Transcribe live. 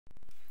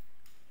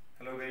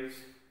Hello guys,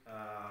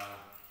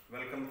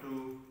 welcome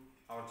to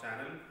our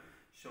channel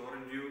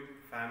Shorinju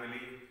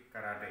Family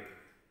Karate.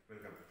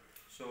 Welcome.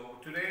 So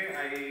today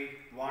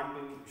I want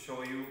to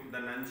show you the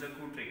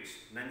Nunchaku tricks,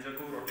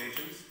 Nunchaku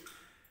rotations,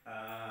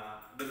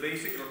 the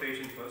basic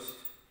rotation first,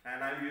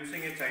 and I am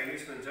using a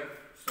Chinese Nunchak,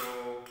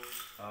 so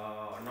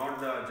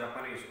not the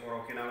Japanese or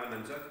Okinawa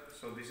Nunchak.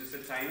 So this is a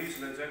Chinese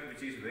Nunchak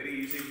which is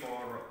very easy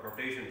for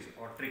rotations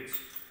or tricks.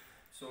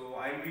 So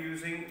I will be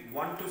using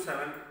 1 to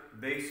 7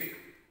 basic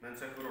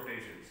Nunchaku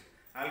rotations.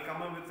 I will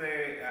come up with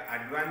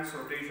advanced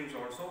rotations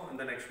also in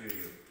the next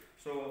video.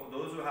 So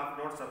those who have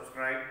not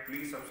subscribed,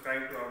 please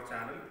subscribe to our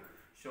channel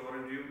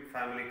Shorinju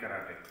Family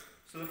Karate.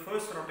 So the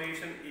first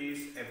rotation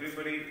is,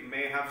 everybody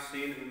may have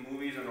seen in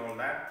movies and all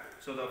that.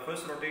 So the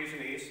first rotation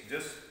is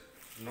just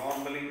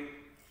normally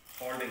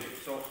holding it.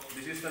 So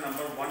this is the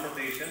number 1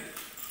 rotation.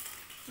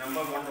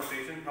 Number 1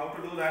 rotation. How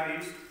to do that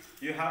is,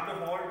 you have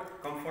to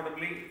hold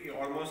comfortably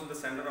almost in the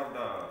center of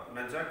the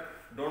nunchak.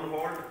 Don't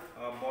hold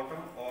bottom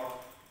or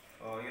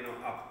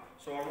up.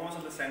 So almost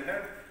in the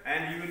center,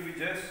 and you will be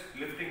just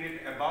lifting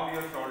it above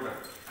your shoulder,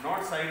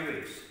 not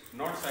sideways,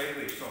 not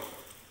sideways. So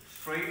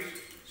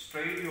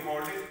straight you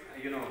hold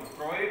it,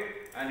 throw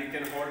it, and you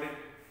can hold it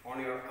on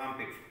your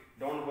armpit.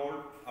 Don't hold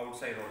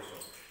outside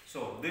also.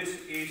 So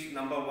this is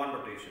number 1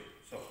 rotation.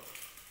 So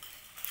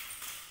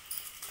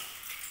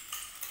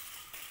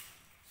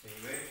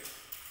same way.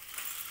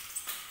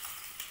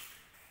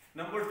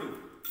 Number 2,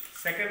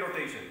 second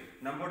rotation.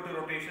 Number 2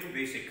 rotation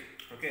basic.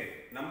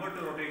 Okay. Number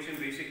 2 rotation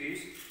basic is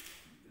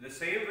the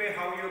same way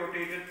how you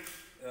rotated,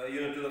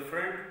 to the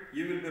front.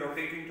 You will be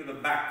rotating to the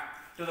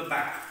back, to the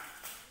back,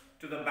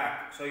 to the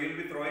back. So you will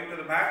be throwing to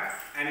the back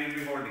and you will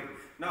be holding.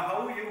 Now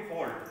how you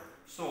hold?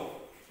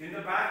 So in the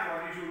back,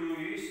 what you should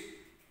do is,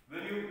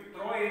 when you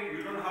throw it,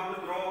 you don't have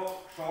to throw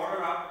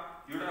shoulder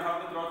up. You don't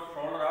have to throw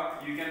shoulder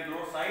up. You can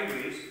throw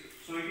sideways.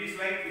 So it is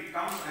like it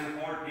comes and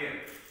hold here.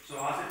 So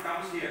as it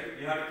comes here,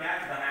 you have to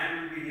catch, the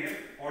hand will be here,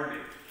 hold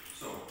it.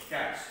 So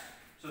catch.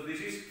 So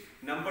this is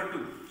number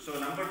 2. So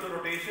number 2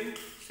 rotation,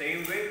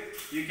 same way,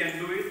 you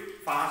can do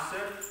it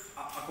faster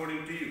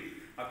according to you,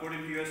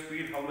 according to your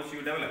speed, how much you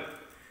develop.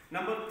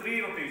 Number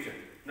 3 rotation.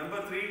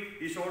 Number 3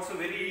 is also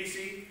very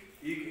easy.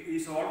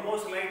 It's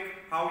almost like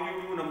how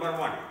you do number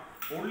 1.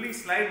 Only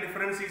slight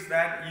difference is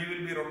that you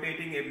will be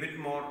rotating a bit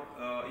more,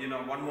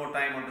 one more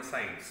time on the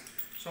sides.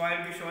 So I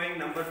will be showing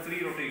number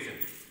 3 rotation.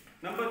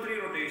 Number 3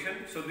 rotation,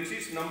 so this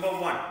is number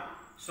 1.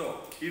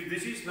 So if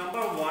this is number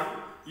 1,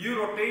 you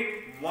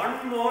rotate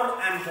one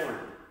more and hold.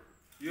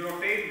 You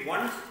rotate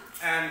once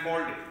and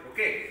hold it.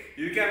 Okay.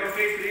 You can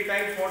rotate 3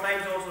 times, 4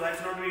 times also, that's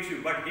not an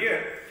issue. But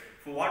here,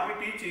 for what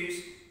we teach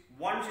is,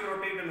 once you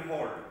rotate and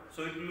hold,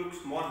 so it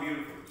looks more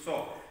beautiful.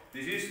 So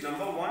this is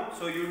number 1.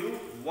 So you do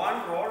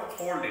 1 roll,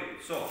 hold it.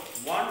 So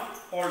 1,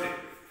 hold it.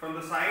 From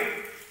the side,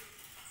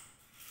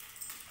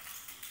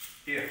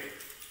 here.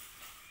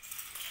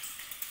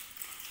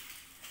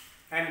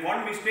 And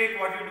one mistake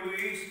what you do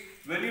is,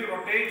 when you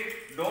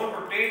rotate, don't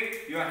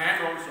rotate your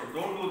hand also.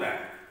 Don't do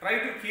that. Try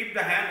to keep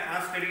the hand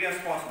as steady as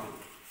possible.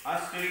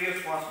 As steady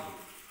as possible.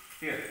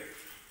 Here.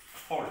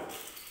 Hold.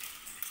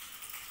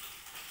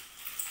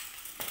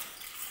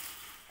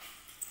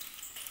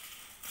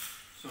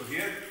 So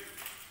here.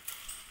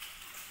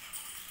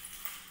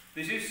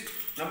 This is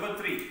number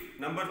 3.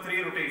 Number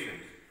 3 rotation.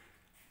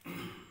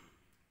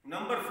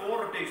 Number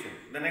 4 rotation.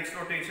 The next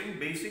rotation,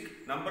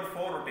 basic. Number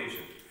 4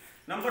 rotation.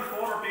 Number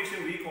 4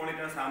 rotation, we call it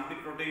as armpit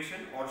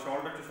rotation or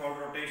shoulder to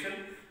shoulder rotation.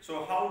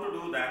 So how to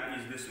do that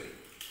is this way.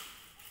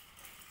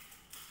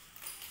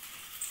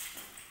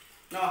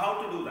 Now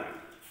how to do that?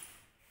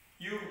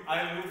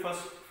 I will do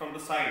first from the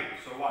side.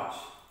 So watch.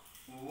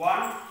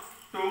 1,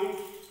 2,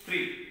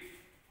 3.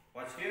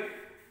 Watch here.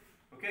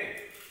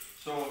 Okay.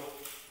 So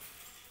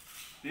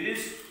this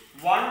is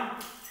 1,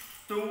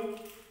 2,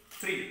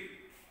 3.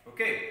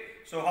 Okay.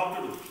 So how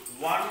to do?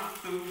 1,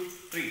 2,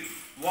 3.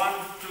 1,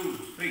 2,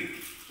 3.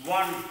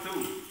 1,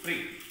 2,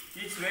 3.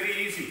 It's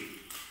very easy.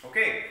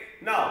 Okay.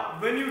 Now,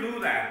 when you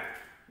do that,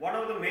 one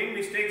of the main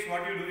mistakes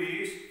what you do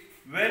is,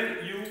 when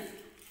you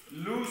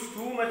lose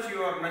too much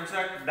your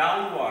nunchak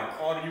downward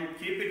or you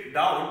keep it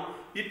down,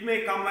 it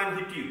may come and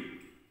hit you.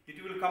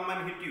 It will come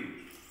and hit you.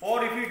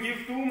 Or if you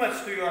give too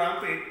much to your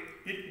armpit,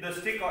 the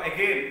stick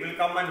again will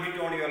come and hit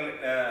on your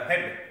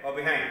head or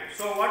behind.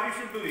 So what you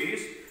should do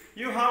is,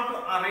 you have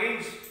to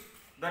arrange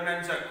the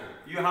nunchaku.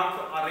 You have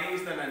to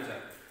arrange the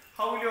nunchak.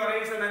 How will you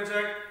arrange the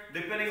nunchak?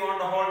 Depending on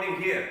the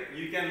holding here,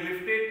 you can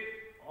lift it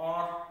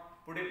or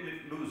put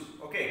it loose.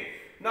 Okay.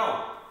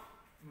 Now,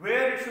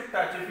 where it should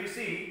touch, if you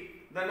see,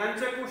 the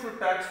nunchaku should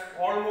touch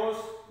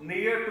almost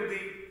near to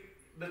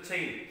the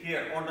chain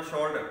here on the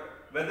shoulder.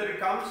 Whether it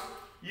comes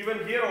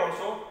even here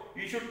also,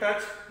 you should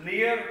touch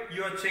near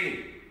your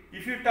chain.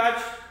 If you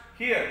touch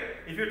here,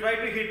 if you try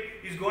to hit,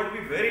 it's going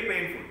to be very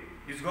painful.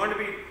 It's going to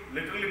be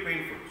literally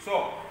painful.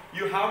 So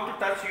you have to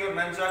touch your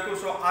nunchaku.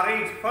 So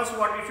arrange. First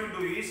what you should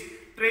do is,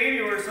 train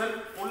yourself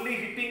only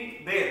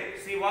hitting there.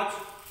 See, watch.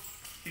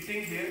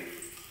 Hitting here.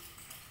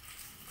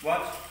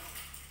 Watch.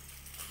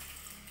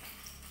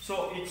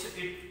 So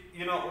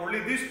only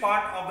this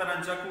part of the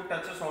Nunchaku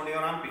touches on your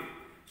armpit.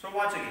 So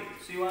watch again.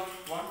 See what?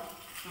 1,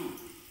 2,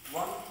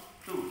 1,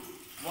 2,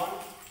 1,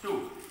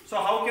 2. So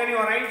how can you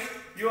arrange?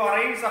 You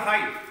arrange the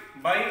height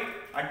by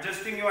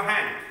adjusting your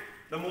hand,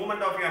 the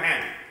movement of your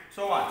hand.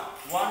 So what?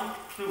 1,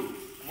 2,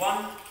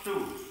 1, 2,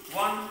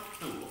 1,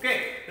 2.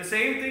 Okay. The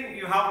same thing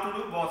you have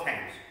to do both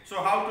hands.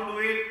 So how to do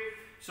it?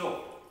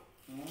 So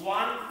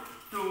 1,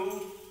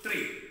 2,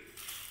 3.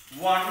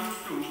 1,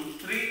 2,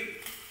 3.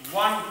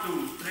 1,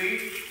 2,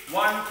 3.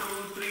 1,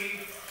 2, 3.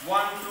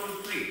 1,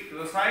 2, 3. To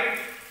the side.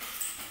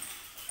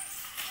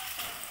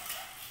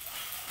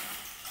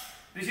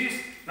 This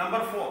is number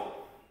 4.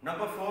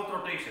 Number 4th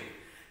rotation.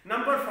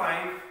 Number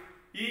 5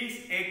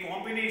 is a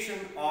combination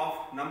of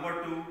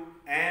number 2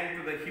 and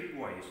to the hip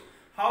wise.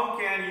 How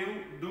can you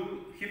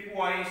do hip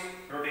wise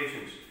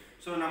rotations?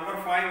 So number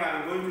 5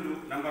 I am going to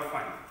do number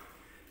 5.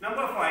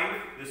 Number 5,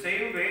 the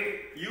same way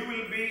you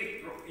will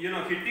be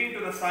hitting to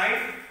the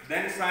side,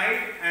 then side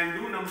and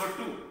do number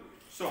 2.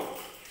 So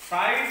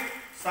side,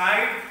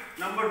 side,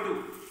 number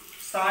 2.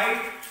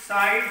 Side,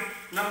 side,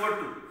 number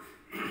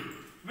 2.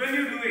 When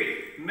you do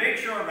it, make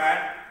sure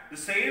that the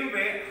same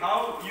way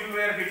how you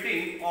were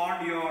hitting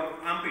on your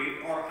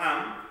armpit or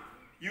arm,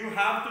 you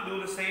have to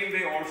do the same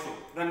way also.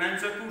 The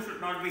Nunchaku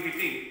should not be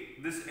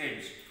hitting this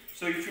edge.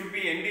 So it should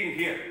be ending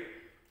here.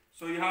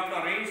 So you have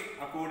to arrange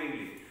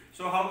accordingly.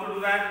 So how to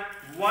do that?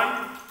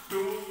 1,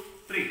 2,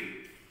 3.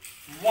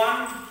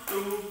 1,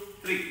 2,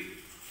 3.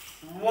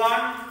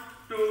 1,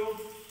 2,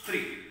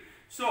 3.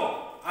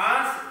 So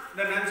as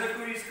the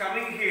Nunchaku is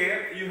coming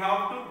here, you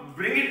have to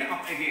bring it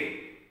up again.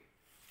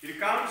 It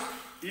comes,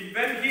 it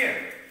went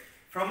here.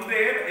 From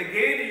there,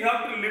 again you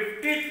have to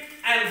lift it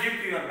and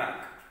give to your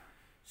back.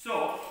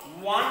 So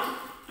 1,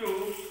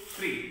 2,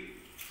 3.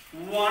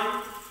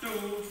 1, 2,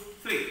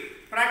 3.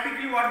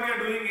 Practically what we are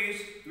doing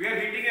is, we are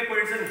hitting a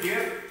person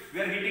here, we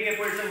are hitting a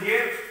person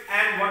here,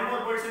 and one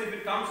more person, if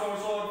it comes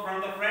also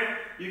from the front,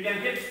 you can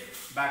hit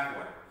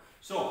backward.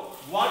 So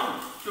 1,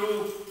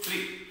 2,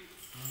 3.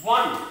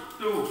 1,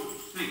 2,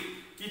 3.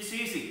 It's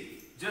easy.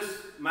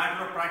 Just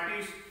matter of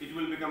practice, it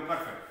will become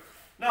perfect.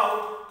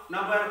 Now,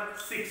 number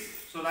 6.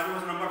 So that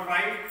was number 5.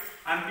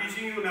 I am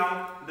teaching you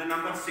now the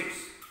number 6.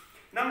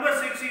 Number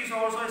 6 is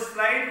also a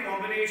slight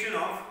combination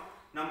of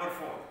number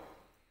 4.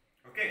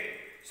 Okay.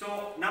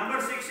 So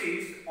number 6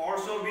 is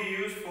also be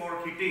used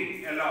for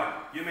hitting a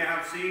lot. You may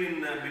have seen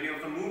in many of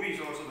the movies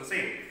also the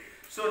same.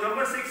 So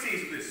number 6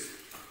 is this.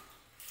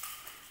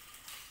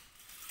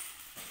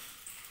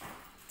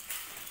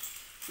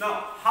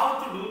 Now,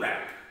 how to do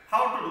that?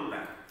 How to do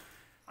that?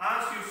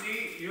 As you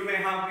see, you may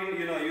have been,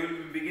 you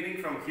will be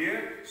beginning from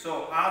here.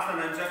 So as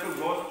the Nunchaku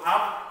goes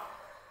up,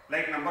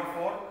 like number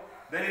 4,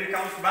 then it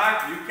comes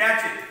back, you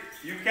catch it.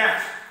 You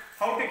catch.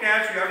 How to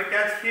catch? You have to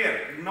catch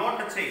here, not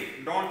the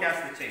chain. Don't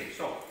catch the chain.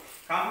 So,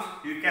 comes,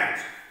 you catch.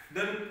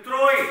 Then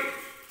throw it.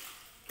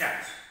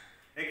 Catch.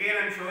 Again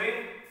I am showing,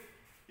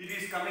 it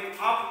is coming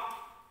up,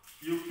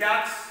 you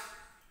catch.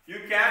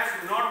 You catch,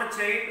 not the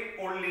chain,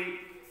 only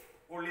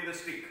the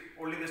stick.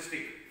 Only the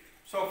stick.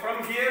 So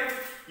from here,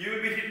 you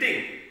will be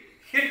hitting.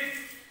 Hit.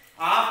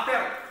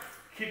 After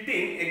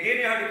hitting, again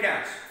you have to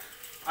catch.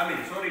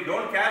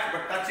 Don't catch,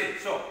 but touch it.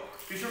 So,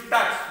 you should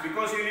touch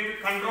because you need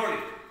to control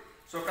it.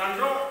 So,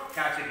 control,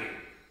 catch again.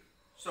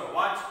 So,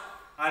 watch.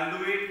 I'll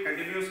do it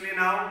continuously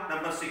now.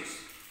 Number 6.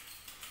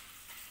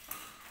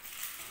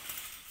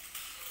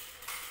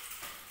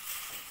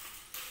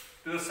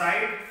 To the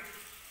side.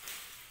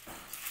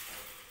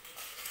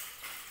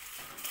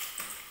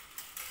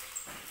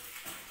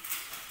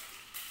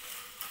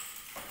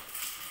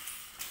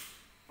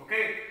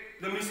 Okay,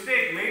 the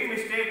main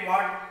mistake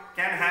what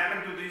can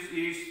happen to this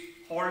is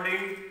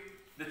holding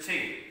the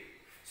chain.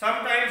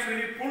 Sometimes when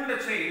you pull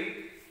the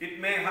chain, it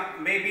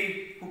may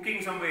be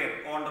hooking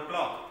somewhere on the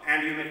cloth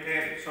and you may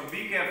tear it. So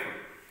be careful.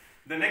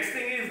 The next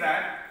thing is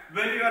that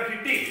when you are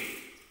hitting,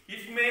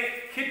 it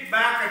may hit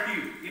back at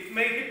you. It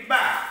may hit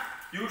back.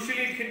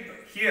 Usually it hit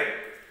here.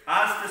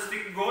 As the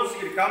stick goes,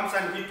 it comes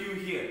and hit you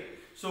here.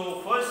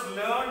 So first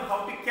learn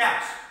how to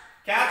catch.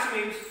 Catch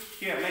means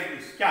here like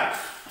this. Catch.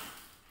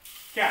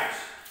 Catch.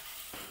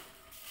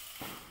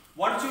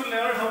 Once you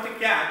learn how to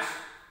catch,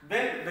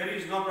 then there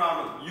is no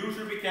problem. You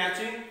should be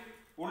catching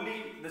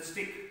only the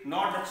stick,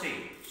 not the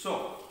chain.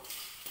 So,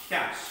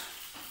 catch.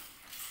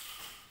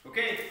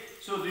 Okay.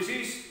 So this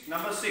is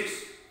number 6.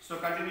 So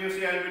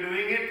continuously I will be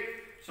doing it.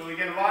 So we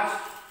can watch.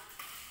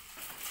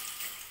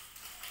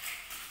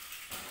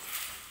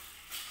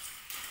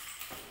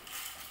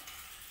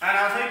 And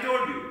as I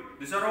told you,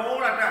 these are all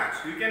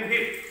attacks. You can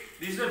hit.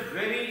 This is a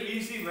very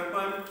easy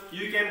weapon.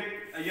 You can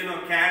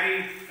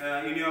carry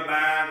in your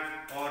bag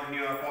or in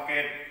your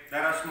pocket.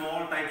 There are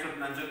small types of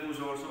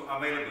Nunchakus also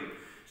available.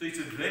 So it's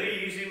a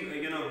very easy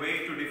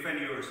way to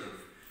defend yourself.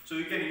 So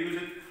you can use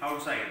it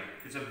outside.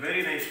 It's a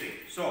very nice thing.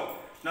 So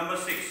number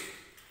 6.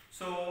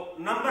 So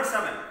number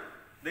 7.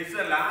 This is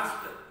the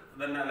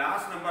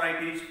last number I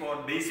teach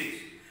for basics.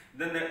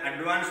 Then the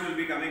advanced will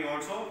be coming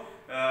also,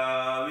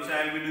 which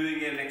I will be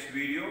doing in next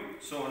video.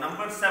 So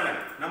number 7.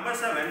 Number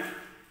 7.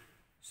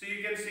 So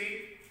you can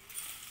see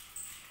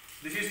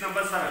this is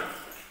number 7.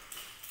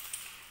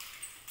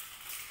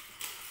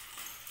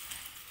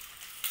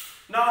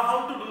 Now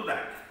how to do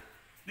that?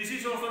 This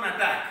is also an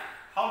attack.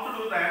 How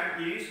to do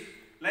that is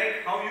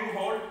like how you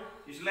hold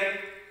is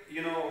like,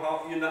 you know,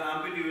 how in the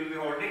armpit you will be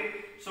holding.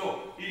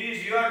 So it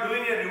is, you are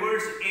doing a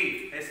reverse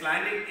 8, a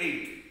slanting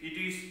 8. It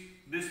is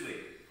this way.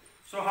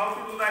 So how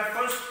to do that?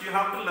 First you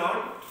have to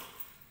learn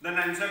the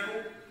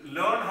Nunchaku.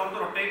 Learn how to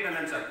rotate the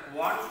Nunchaku.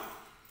 1,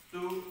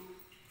 2,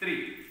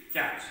 3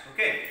 catch.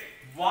 Okay.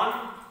 1,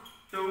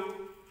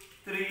 2,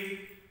 3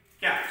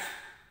 catch.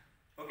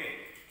 Okay.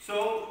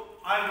 So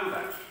I'll do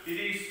that. It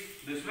is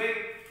this way.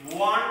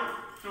 1,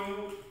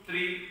 2,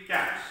 3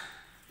 catch.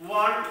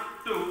 1,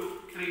 2,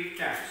 3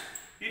 catch.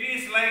 It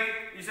is like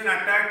it's an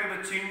attack to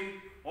the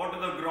chin or to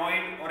the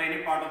groin or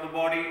any part of the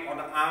body or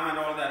the arm and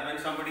all that. When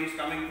somebody is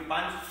coming to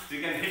punch,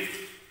 you can hit.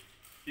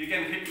 You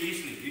can hit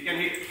easily. You can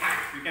hit.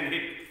 You can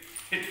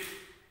hit.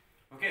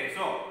 Okay,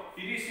 so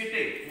it is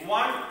hitting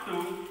 1,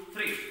 2,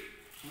 3.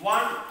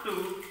 1,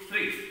 2,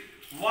 3.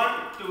 1,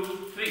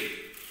 2, 3.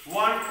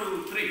 1,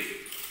 2, 3.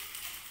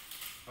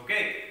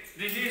 Okay,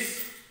 this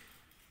is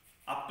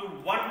up to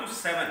 1 to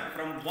 7.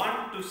 From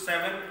 1 to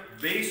 7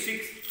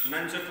 basic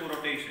Nunchaku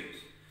rotations.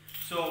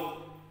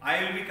 So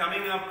I will be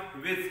coming up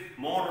with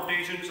more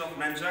rotations of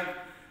Nunchaku,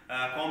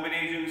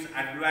 combinations,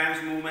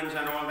 advanced movements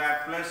and all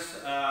that,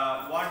 plus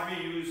what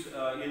we use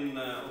in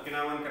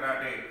Okinawan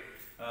karate,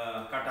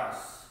 katas.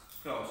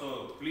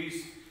 So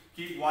please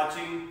keep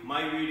watching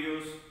my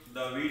videos.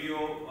 The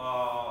video,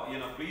 you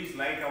know, please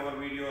like our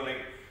video,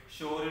 like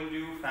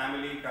Shorin-ryu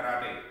family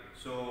karate.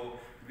 So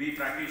we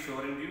practice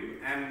Shorin-ryu,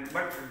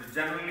 but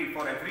generally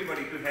for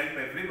everybody, to help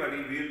everybody,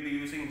 we will be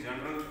using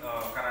general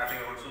karate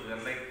also,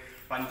 just like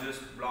punches,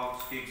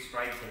 blocks, kicks,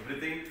 strikes,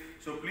 everything.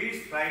 So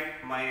please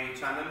like my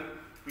channel,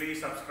 please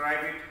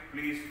subscribe it,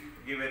 please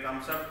give a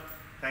thumbs up.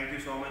 Thank you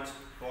so much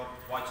for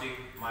watching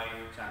my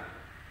channel.